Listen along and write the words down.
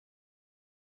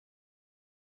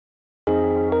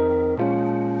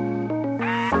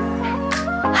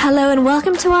Hello and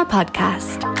welcome to our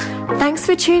podcast. Thanks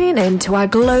for tuning in to our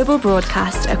global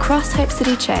broadcast across Hope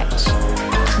City Church.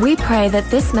 We pray that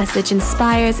this message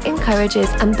inspires, encourages,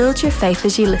 and builds your faith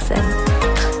as you listen.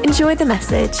 Enjoy the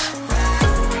message.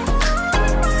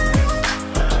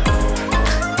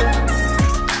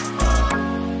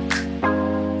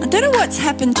 I don't know what's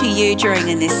happened to you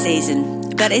during this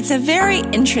season, but it's a very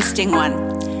interesting one.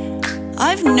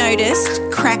 I've noticed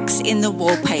cracks in the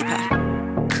wallpaper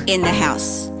in the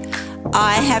house.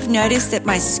 I have noticed that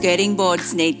my skirting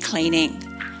boards need cleaning.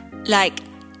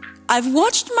 I've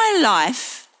watched my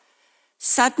life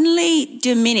suddenly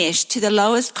diminish to the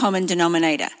lowest common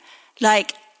denominator.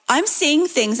 I'm seeing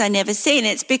things I never seen.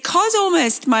 It's because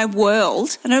almost my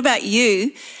world, I don't know about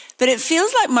you, but it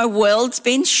feels like my world's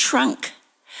been shrunk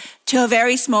to a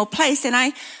very small place. And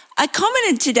I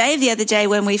commented today, the other day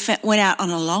when we went out on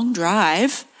a long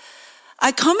drive,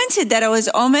 I commented that I was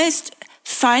almost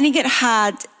finding it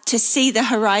hard to see the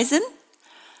horizon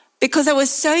because I was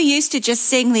so used to just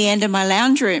seeing the end of my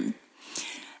lounge room.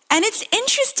 And it's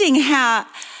interesting how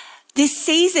this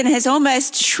season has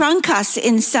almost shrunk us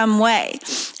in some way.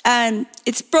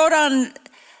 It's brought on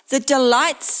the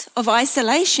delights of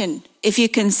isolation, if you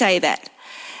can say that.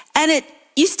 And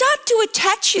you start to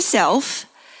attach yourself,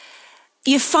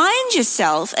 you find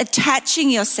yourself attaching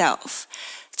yourself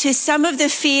to some of the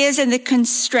fears and the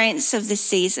constraints of the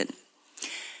season.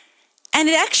 And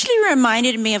it actually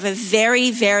reminded me of a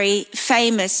very, very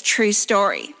famous true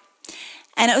story.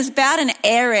 And it was about an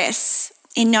heiress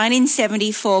in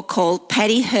 1974 called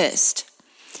Patty Hearst.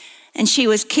 And she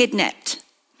was kidnapped.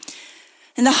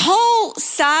 And the whole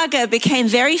saga became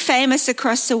very famous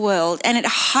across the world. And it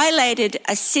highlighted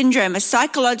a syndrome, a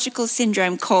psychological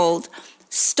syndrome called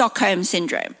Stockholm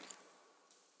Syndrome.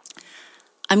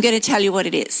 I'm going to tell you what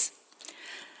it is.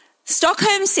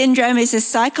 Stockholm Syndrome is a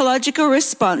psychological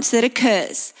response that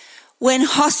occurs when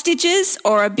hostages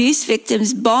or abuse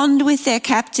victims bond with their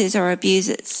captors or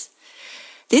abusers.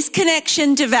 This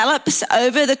connection develops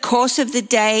over the course of the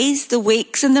days, the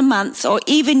weeks, and the months, or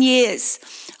even years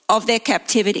of their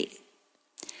captivity.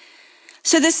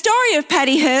 So the story of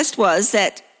Patty Hearst was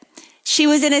that she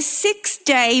was in a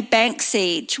 6-day bank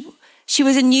siege. She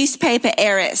was a newspaper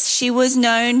heiress. She was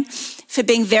known for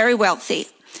being very wealthy.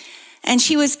 And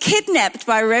she was kidnapped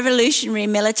by revolutionary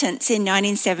militants in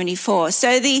 1974.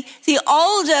 So the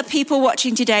older people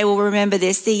watching today will remember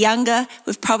this. The younger,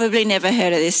 we've probably never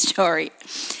heard of this story.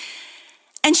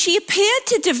 And she appeared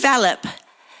to develop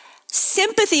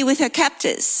sympathy with her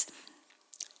captors.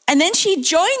 And then she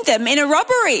joined them in a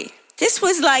robbery. This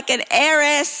was like an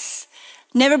heiress,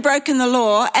 never broken the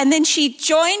law. And then she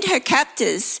joined her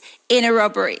captors in a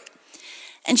robbery.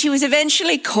 And she was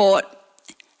eventually caught.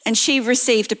 And she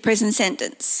received a prison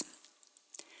sentence.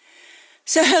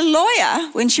 So her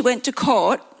lawyer, when she went to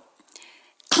court,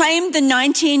 claimed the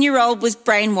 19-year-old was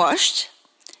brainwashed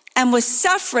and was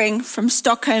suffering from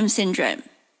Stockholm Syndrome.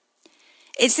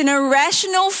 It's an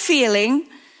irrational feeling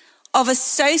of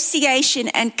association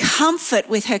and comfort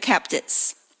with her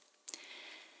captors.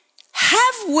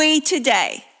 Have we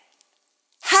today,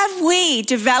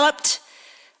 developed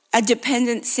a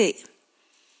dependency?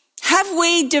 Have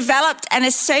we developed an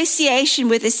association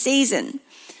with a season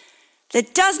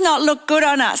that does not look good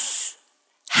on us?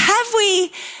 Have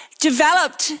we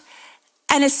developed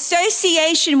an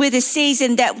association with a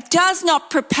season that does not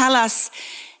propel us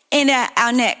in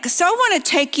our neck? So I want to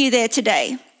take you there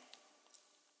today.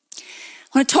 I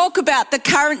want to talk about the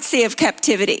currency of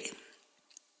captivity.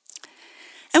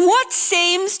 And what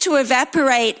seems to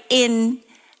evaporate in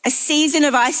a season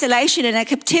of isolation and a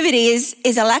captivity is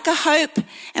a lack of hope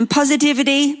and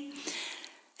positivity,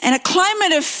 and a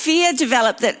climate of fear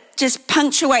developed that just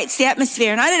punctuates the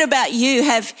atmosphere. And I don't know about you,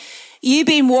 have you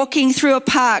been walking through a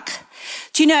park?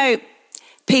 Do you know,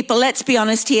 people, let's be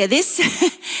honest here, this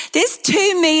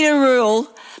 2-meter rule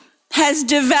has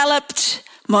developed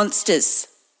monsters.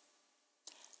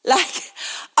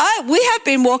 We have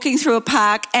been walking through a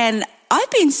park and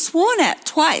I've been sworn at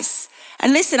twice.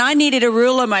 And listen, I needed a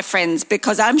ruler, my friends,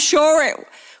 because I'm sure it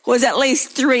was at least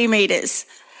 3 meters.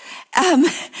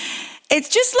 It's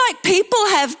just like people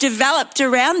have developed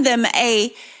around them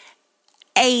a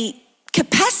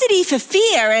capacity for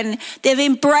fear, and they've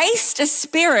embraced a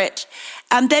spirit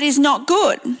that is not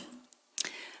good.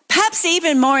 Perhaps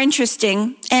even more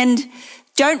interesting, and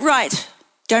don't write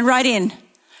in.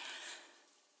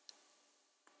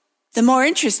 The more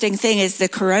interesting thing is the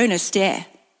corona stare.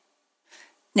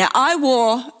 Now, I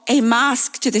wore a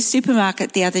mask to the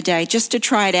supermarket the other day just to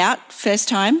try it out, first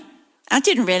time. I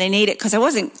didn't really need it because I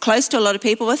wasn't close to a lot of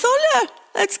people. I thought,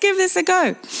 let's give this a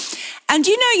go. And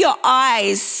you know, your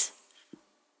eyes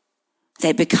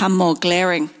They become more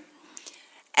glaring.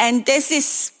 And there's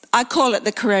this, I call it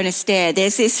the corona stare.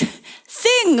 There's this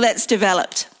thing that's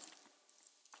developed.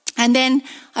 And then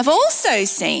I've also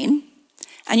seen,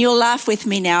 and you'll laugh with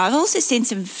me now, I've also seen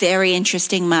some very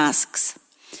interesting masks.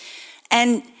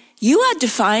 And you are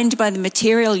defined by the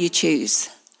material you choose.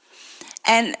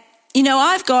 And, you know,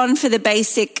 I've gone for the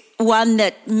basic one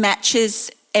that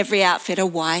matches every outfit, a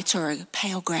white or a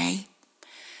pale grey.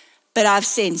 But I've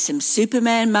seen some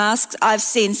Superman masks. I've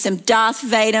seen some Darth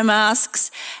Vader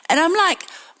masks. And I'm like,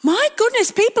 my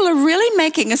goodness, people are really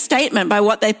making a statement by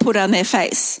what they put on their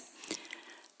face.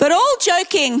 But all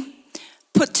joking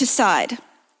put to side,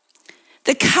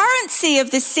 the currency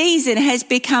of the season has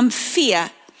become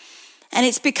fear, and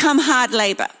it's become hard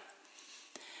labour.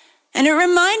 And it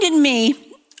reminded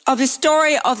me of the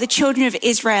story of the children of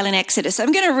Israel in Exodus.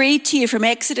 I'm going to read to you from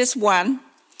Exodus 1,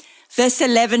 verse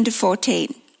 11 to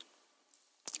 14.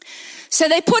 So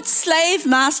they put slave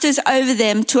masters over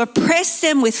them to oppress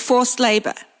them with forced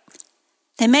labour.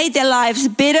 They made their lives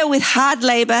bitter with hard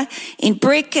labour in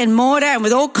brick and mortar and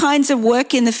with all kinds of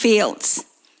work in the fields.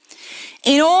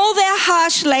 In all their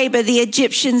harsh labour, the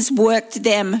Egyptians worked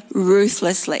them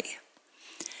ruthlessly.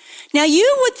 Now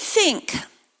you would think,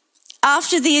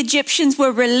 after the Egyptians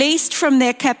were released from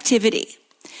their captivity,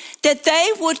 that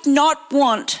they would not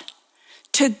want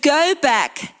to go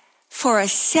back for a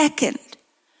second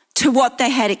to what they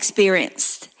had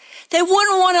experienced. They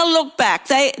wouldn't want to look back.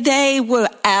 They were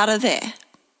out of there.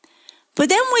 But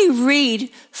then we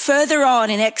read further on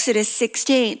in Exodus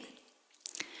 16.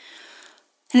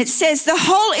 And it says, the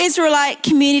whole Israelite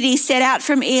community set out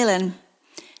from Elim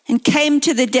and came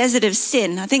to the desert of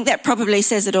Sin. I think that probably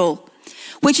says it all,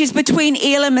 which is between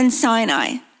Elim and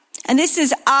Sinai. And this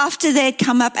is after they'd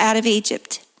come up out of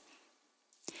Egypt.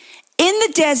 In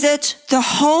the desert, the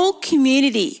whole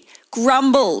community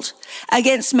grumbled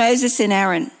against Moses and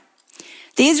Aaron.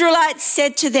 The Israelites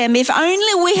said to them, if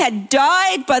only we had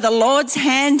died by the Lord's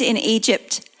hand in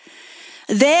Egypt.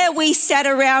 There we sat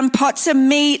around pots of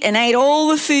meat and ate all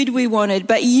the food we wanted,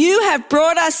 but you have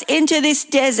brought us into this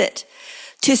desert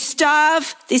to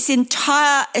starve this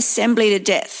entire assembly to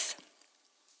death.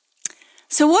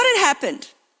 So what had happened?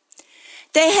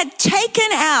 They had taken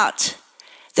out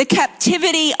the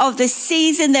captivity of the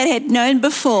season that had known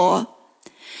before.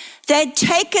 They'd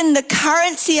taken the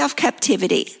currency of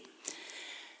captivity.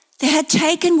 They had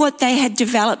taken what they had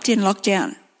developed in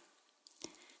lockdown.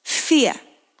 Fear,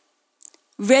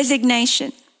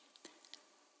 resignation,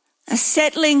 a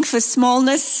settling for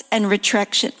smallness and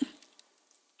retraction.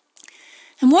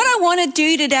 And what I want to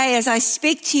do today as I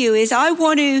speak to you is I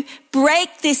want to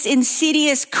break this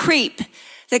insidious creep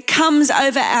that comes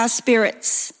over our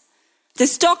spirits, the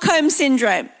Stockholm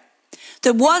Syndrome,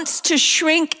 that wants to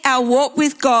shrink our walk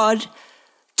with God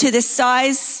to the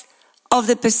size of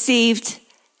the perceived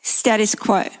status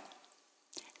quo.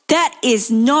 That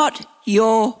is not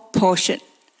your portion.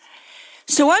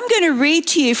 So I'm going to read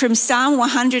to you from Psalm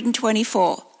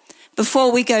 124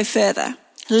 before we go further.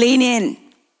 Lean in.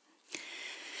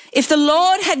 If the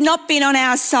Lord had not been on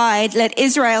our side, let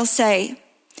Israel say,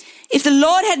 if the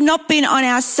Lord had not been on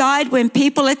our side when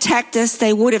people attacked us,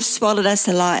 they would have swallowed us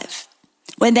alive.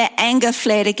 When their anger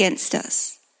flared against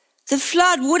us, the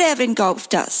flood would have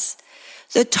engulfed us.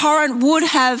 The torrent would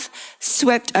have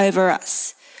swept over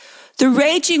us. The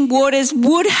raging waters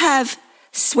would have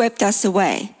swept us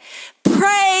away.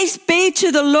 Praise be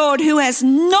to the Lord who has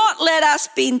not let us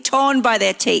be torn by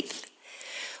their teeth.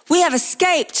 We have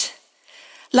escaped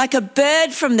like a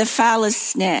bird from the fowler's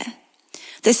snare.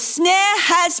 The snare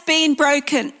has been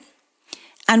broken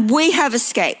and we have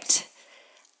escaped.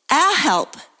 Our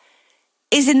help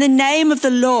is in the name of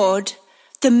the Lord,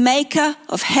 the maker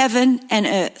of heaven and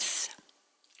earth.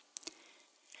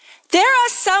 There are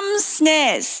some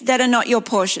snares that are not your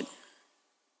portion.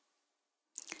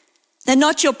 They're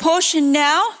not your portion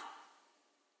now,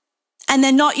 and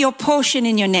they're not your portion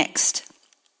in your next.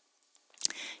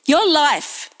 Your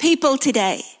life, people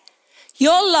today,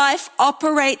 your life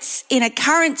operates in a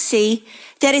currency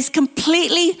that is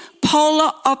completely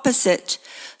polar opposite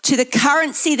to the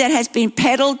currency that has been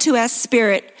peddled to our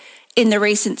spirit in the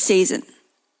recent season.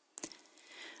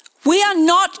 We are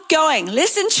not going,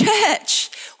 listen church,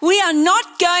 we are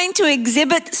not going to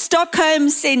exhibit Stockholm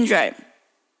Syndrome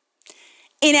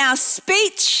in our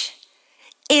speech,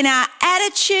 in our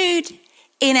attitude,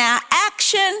 in our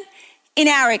action, in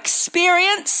our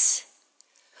experience.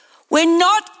 We're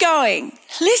not going,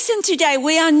 listen today,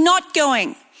 we are not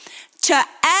going to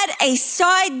add a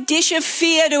side dish of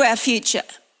fear to our future.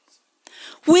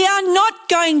 We are not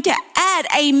going to add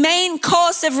a main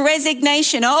course of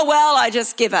resignation. Oh, well, I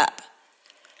just give up.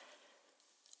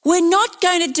 We're not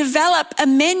going to develop a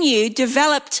menu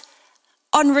developed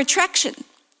on retraction.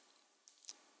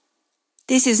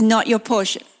 This is not your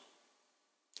portion.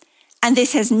 And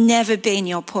this has never been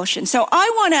your portion. So I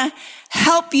want to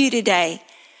help you today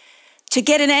to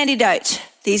get an antidote.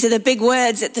 These are the big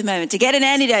words at the moment. To get an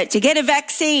antidote, to get a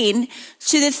vaccine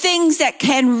to the things that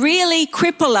can really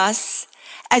cripple us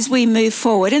as we move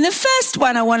forward. And the first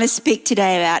one I want to speak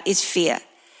today about is fear.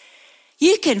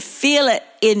 You can feel it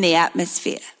in the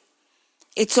atmosphere.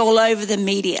 It's all over the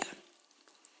media.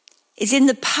 It's in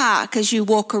the park as you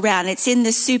walk around. It's in the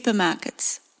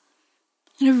supermarkets.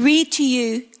 I'm going to read to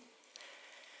you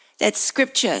that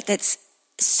scripture that's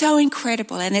so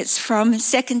incredible, and it's from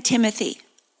 2 Timothy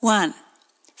 1,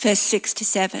 verse 6 to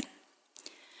 7.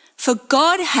 For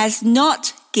God has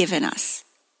not given us.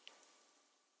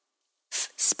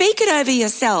 Speak it over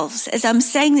yourselves as I'm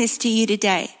saying this to you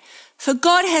today. For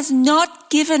God has not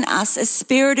given us a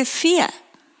spirit of fear,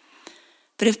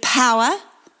 but of power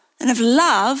and of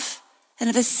love and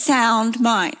of a sound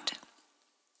mind.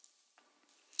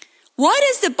 Why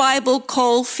does the Bible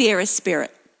call fear a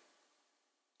spirit?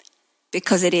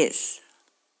 Because it is.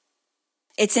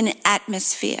 It's an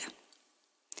atmosphere.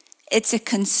 It's a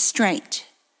constraint.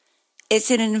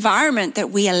 It's an environment that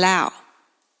we allow.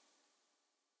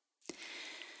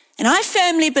 And I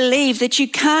firmly believe that you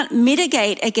can't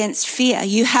mitigate against fear.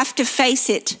 You have to face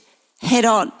it head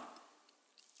on.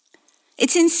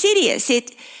 It's insidious. And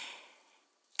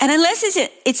unless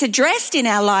it's addressed in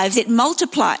our lives, it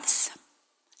multiplies.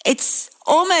 It's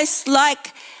almost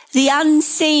like the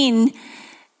unseen,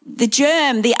 the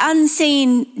germ, the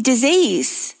unseen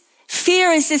disease.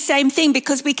 Fear is the same thing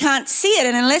because we can't see it.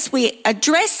 And unless we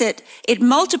address it, it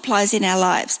multiplies in our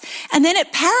lives. And then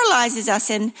it paralyzes us.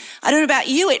 And I don't know about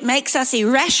you, it makes us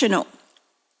irrational.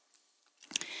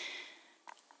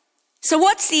 So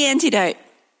what's the antidote?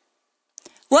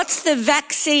 What's the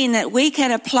vaccine that we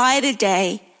can apply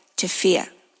today to fear?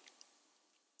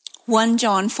 1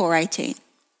 John 4:18.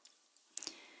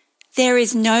 There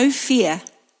is no fear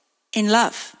in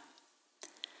love,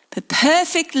 but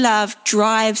perfect love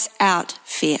drives out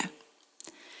fear,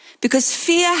 because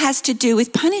fear has to do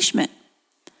with punishment.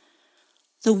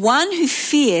 The one who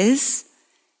fears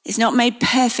is not made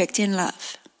perfect in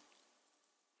love.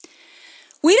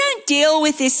 We don't deal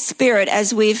with this spirit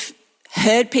as we've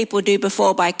heard people do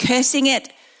before by cursing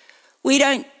it. We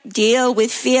don't deal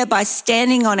with fear by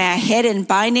standing on our head and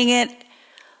binding it.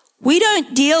 We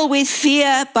don't deal with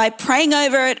fear by praying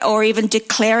over it or even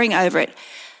declaring over it.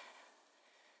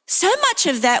 So much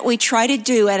of that we try to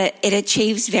do and it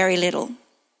achieves very little.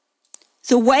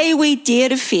 The way we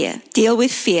deal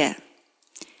with fear,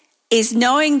 is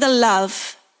knowing the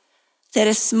love that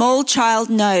a small child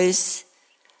knows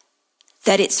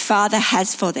that its father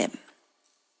has for them.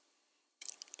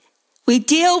 We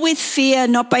deal with fear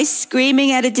not by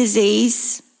screaming at a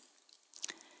disease.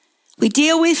 We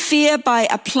deal with fear by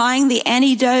applying the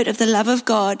antidote of the love of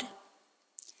God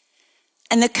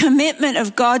and the commitment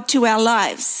of God to our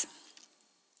lives.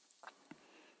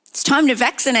 It's time to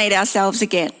vaccinate ourselves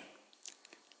again.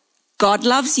 God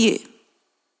loves you.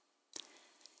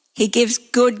 He gives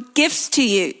good gifts to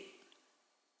you.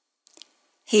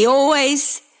 He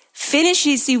always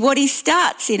finishes what he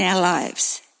starts in our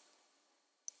lives.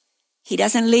 He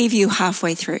doesn't leave you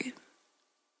halfway through.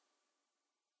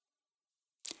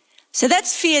 So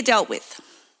that's fear dealt with.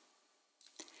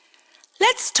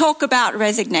 Let's talk about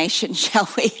resignation, shall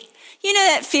we? You know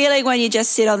that feeling when you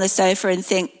just sit on the sofa and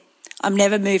think, I'm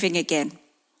never moving again.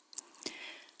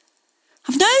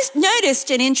 I've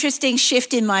noticed an interesting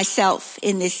shift in myself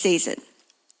in this season.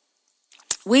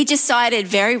 We decided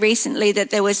very recently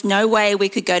that there was no way we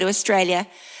could go to Australia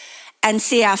and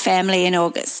see our family in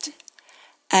August.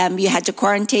 You had to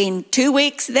quarantine 2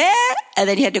 weeks there, and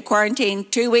then you had to quarantine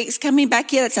 2 weeks coming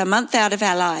back here. That's a month out of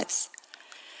our lives.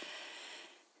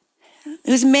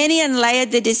 It was many and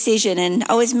layered, the decision, and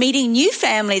I was meeting new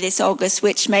family this August,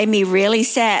 which made me really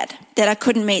sad that I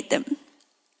couldn't meet them.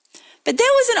 But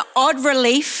there was an odd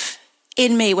relief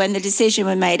in me when the decision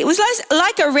was made. It was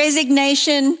like a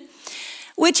resignation,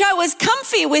 which I was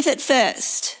comfy with at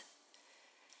first.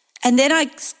 And then I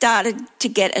started to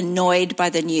get annoyed by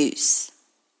the news.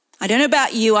 I don't know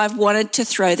about you, I've wanted to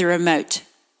throw the remote.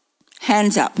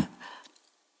 Hands up.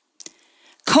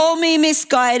 Call me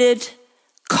misguided,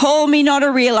 call me not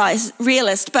a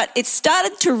realist, but it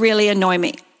started to really annoy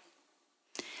me.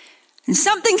 And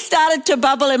something started to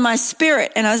bubble in my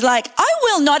spirit, and I was like, I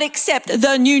will not accept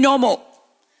the new normal.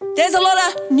 There's a lot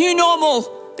of new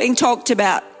normal being talked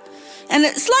about. And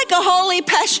it's like a holy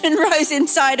passion rose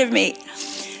inside of me.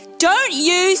 Don't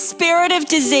you, spirit of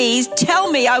disease,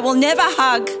 tell me I will never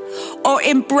hug or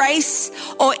embrace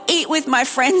or eat with my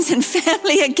friends and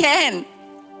family again.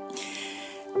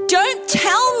 Don't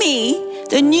tell me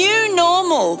the new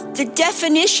normal, the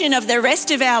definition of the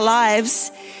rest of our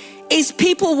lives, is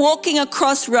people walking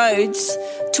across roads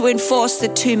to enforce the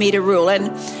 2-meter rule.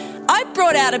 And I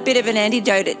brought out a bit of an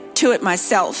antidote to it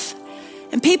myself.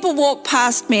 And people walk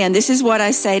past me, and this is what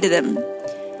I say to them.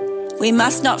 We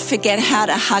must not forget how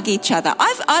to hug each other.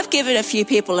 I've given a few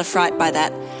people a fright by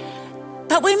that.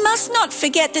 But we must not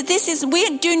forget that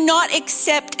we do not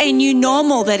accept a new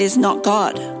normal that is not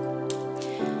God.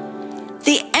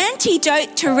 The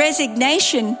antidote to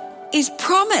resignation is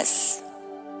promise.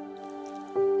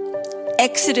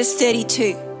 Exodus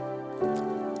 32,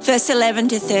 verse 11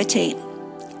 to 13.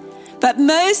 But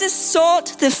Moses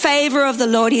sought the favor of the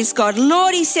Lord his God.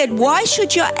 Lord, he said, why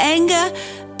should your anger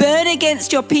burn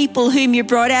against your people whom you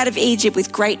brought out of Egypt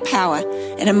with great power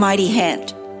and a mighty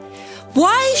hand?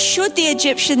 Why should the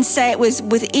Egyptians say it was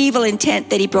with evil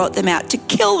intent that he brought them out, to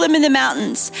kill them in the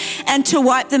mountains and to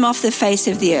wipe them off the face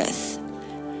of the earth?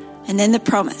 And then the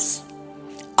promise.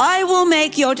 I will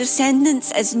make your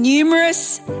descendants as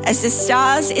numerous as the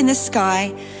stars in the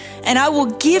sky, and I will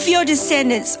give your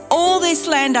descendants all this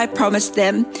land I promised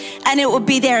them, and it will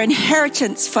be their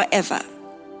inheritance forever.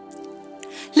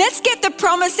 Let's get the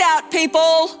promise out,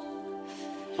 people.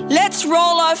 Let's roll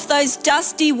off those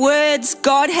dusty words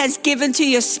God has given to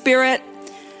your spirit.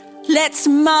 Let's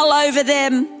mull over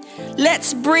them.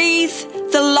 Let's breathe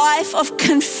the life of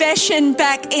confession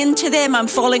back into them. I'm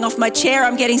falling off my chair.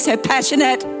 I'm getting so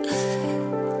passionate.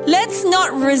 Let's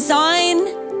not resign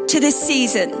to the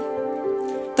season,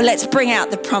 but let's bring out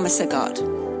the promise of God.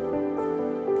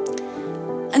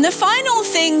 And the final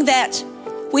thing that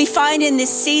we find in this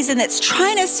season that's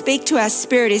trying to speak to our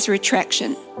spirit is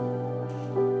retraction.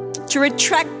 To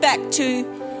retract back to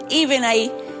even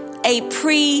a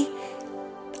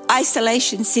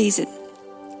pre-isolation season.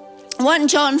 1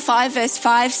 John 5 verse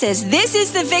 5 says, this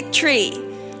is the victory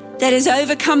that has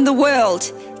overcome the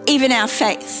world, even our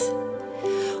faith.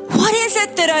 What is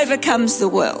it that overcomes the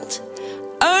world?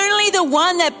 Only the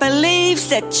one that believes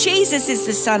that Jesus is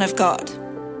the Son of God.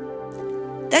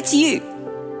 That's you.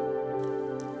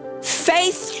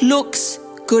 Faith looks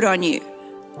good on you.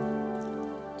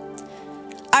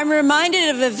 I'm reminded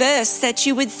of a verse that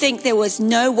you would think there was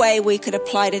no way we could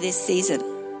apply to this season.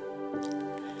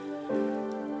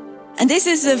 And this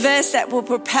is the verse that will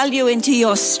propel you into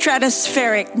your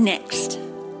stratospheric next.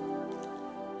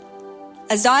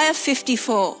 Isaiah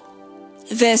 54,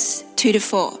 verse 2 to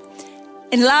 4.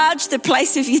 Enlarge the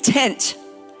place of your tent.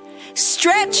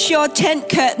 Stretch your tent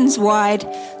curtains wide.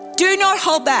 Do not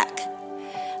hold back.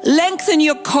 Lengthen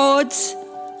your cords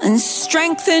and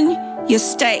strengthen your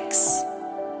stakes.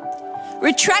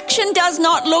 Retraction does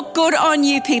not look good on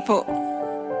you, people.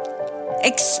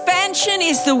 Expansion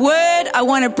is the word I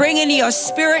want to bring into your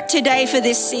spirit today for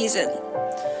this season.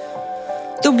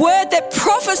 The word that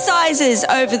prophesies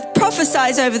over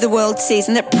the world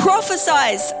season, that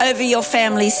prophesies over your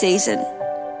family season.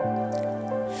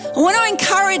 I want to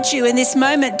encourage you in this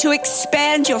moment to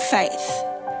expand your faith,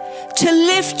 to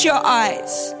lift your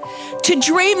eyes, to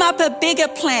dream up a bigger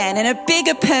plan and a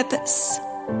bigger purpose.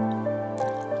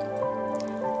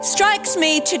 Strikes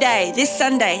me today, this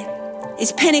Sunday,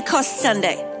 is Pentecost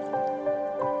Sunday.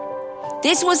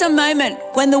 This was a moment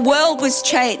when the world was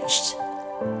changed.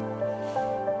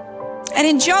 And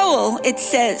in Joel, it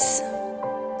says,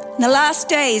 in the last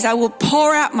days, I will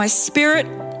pour out my spirit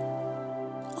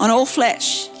on all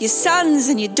flesh. Your sons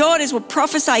and your daughters will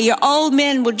prophesy. Your old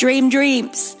men will dream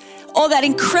dreams. All that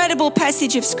incredible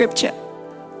passage of scripture.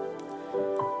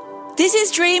 This is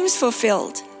dreams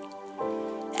fulfilled.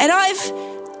 And I've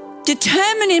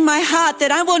determined in my heart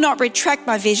that I will not retract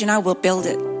my vision, I will build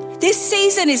it. This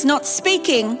season is not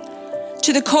speaking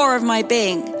to the core of my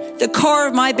being. The core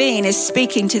of my being is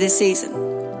speaking to the season.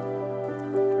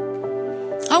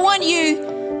 I want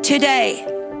you today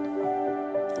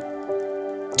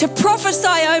to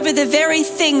prophesy over the very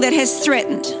thing that has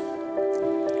threatened.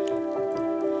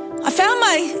 I found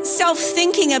myself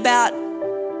thinking about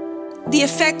the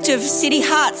effect of City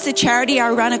Hearts, the charity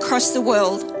I run across the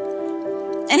world,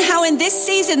 and how in this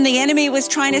season the enemy was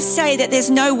trying to say that there's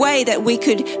no way that we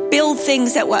could build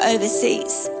things that were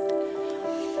overseas.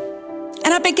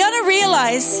 And I began to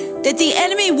realize that the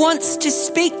enemy wants to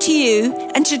speak to you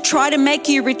and to try to make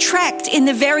you retract in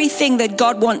the very thing that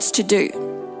God wants to do.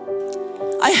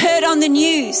 I heard on the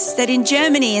news that in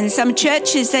Germany, in some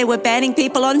churches, they were banning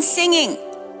people on singing.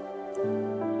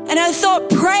 And I thought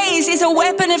praise is a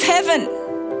weapon of heaven.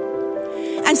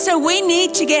 And so we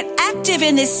need to get active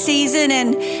in this season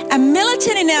and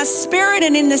militant in our spirit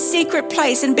and in the secret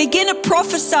place and begin to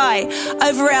prophesy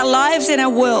over our lives and our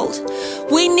world.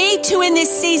 We need to, in this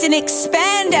season,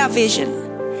 expand our vision.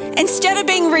 Instead of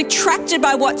being retracted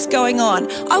by what's going on,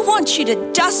 I want you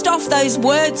to dust off those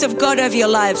words of God over your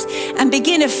lives and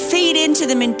begin to feed into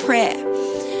them in prayer.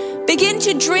 Begin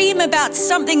to dream about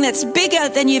something that's bigger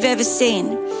than you've ever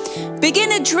seen. Begin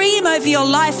to dream over your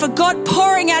life for God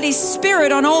pouring out his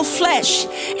spirit on all flesh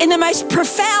in the most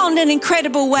profound and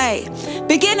incredible way.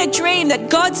 Begin to dream that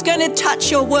God's going to touch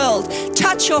your world,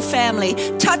 touch your family,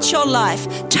 touch your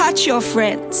life, touch your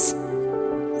friends.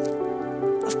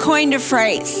 I've coined a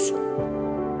phrase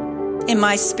in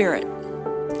my spirit.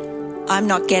 I'm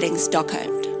not getting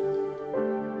Stockholmed.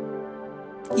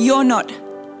 You're not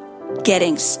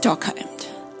getting Stockholmed.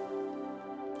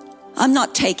 I'm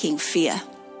not taking fear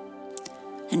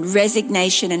and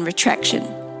resignation and retraction.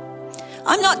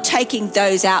 I'm not taking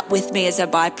those out with me as a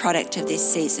byproduct of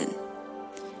this season.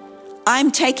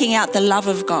 I'm taking out the love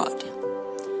of God.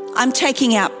 I'm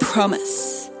taking out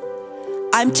promise.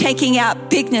 I'm taking out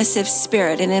bigness of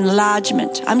spirit and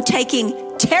enlargement. I'm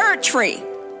taking territory.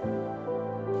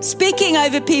 Speaking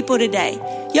over people today,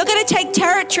 you're going to take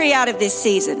territory out of this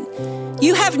season.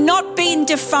 You have not been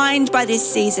defined by this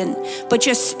season, but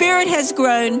your spirit has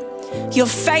grown, your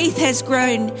faith has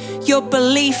grown, your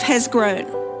belief has grown.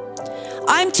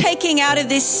 I'm taking out of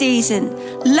this season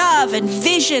love and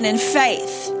vision and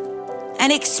faith, an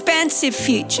expansive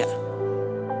future.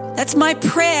 That's my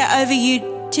prayer over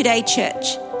you today,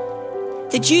 church,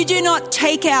 that you do not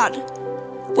take out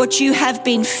what you have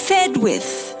been fed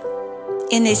with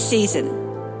in this season,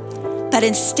 but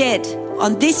instead,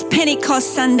 on this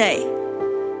Pentecost Sunday,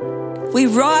 we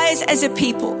rise as a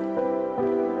people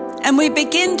and we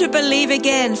begin to believe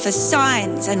again for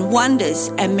signs and wonders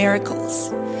and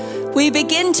miracles. We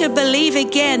begin to believe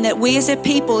again that we as a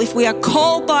people, if we are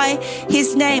called by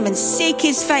his name and seek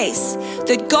his face,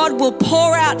 that God will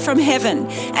pour out from heaven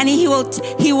and he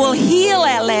will heal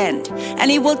our land and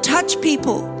he will touch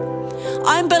people.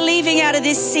 I'm believing out of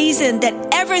this season that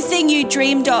everything you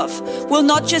dreamed of will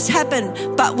not just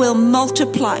happen, but will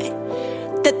multiply.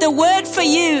 That the word for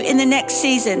you in the next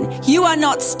season, you are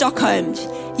not Stockholmed,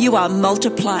 you are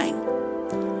multiplying.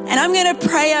 And I'm going to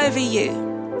pray over you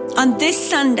on this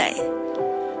Sunday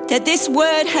that this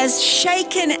word has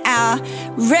shaken our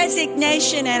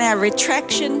resignation and our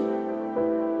retraction,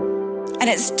 and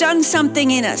it's done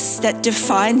something in us that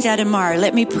defines our tomorrow.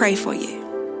 Let me pray for you.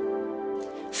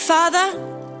 Father,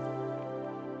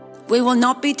 we will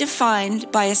not be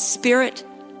defined by a spirit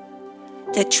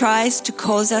that tries to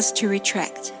cause us to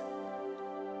retract.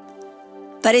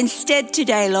 But instead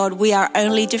today, Lord, we are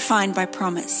only defined by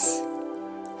promise.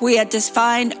 We are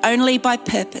defined only by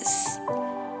purpose.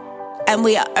 And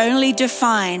we are only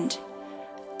defined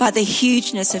by the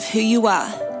hugeness of who you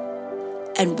are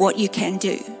and what you can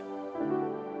do.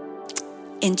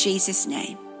 In Jesus'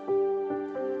 name,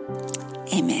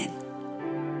 amen.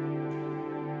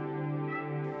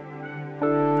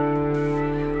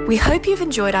 We hope you've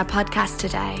enjoyed our podcast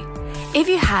today. If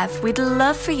you have, we'd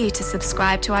love for you to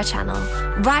subscribe to our channel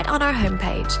right on our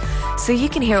homepage so you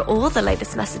can hear all the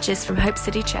latest messages from Hope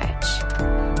City Church.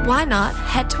 Why not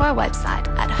head to our website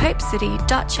at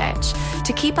hopecity.church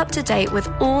to keep up to date with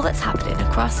all that's happening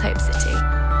across Hope City.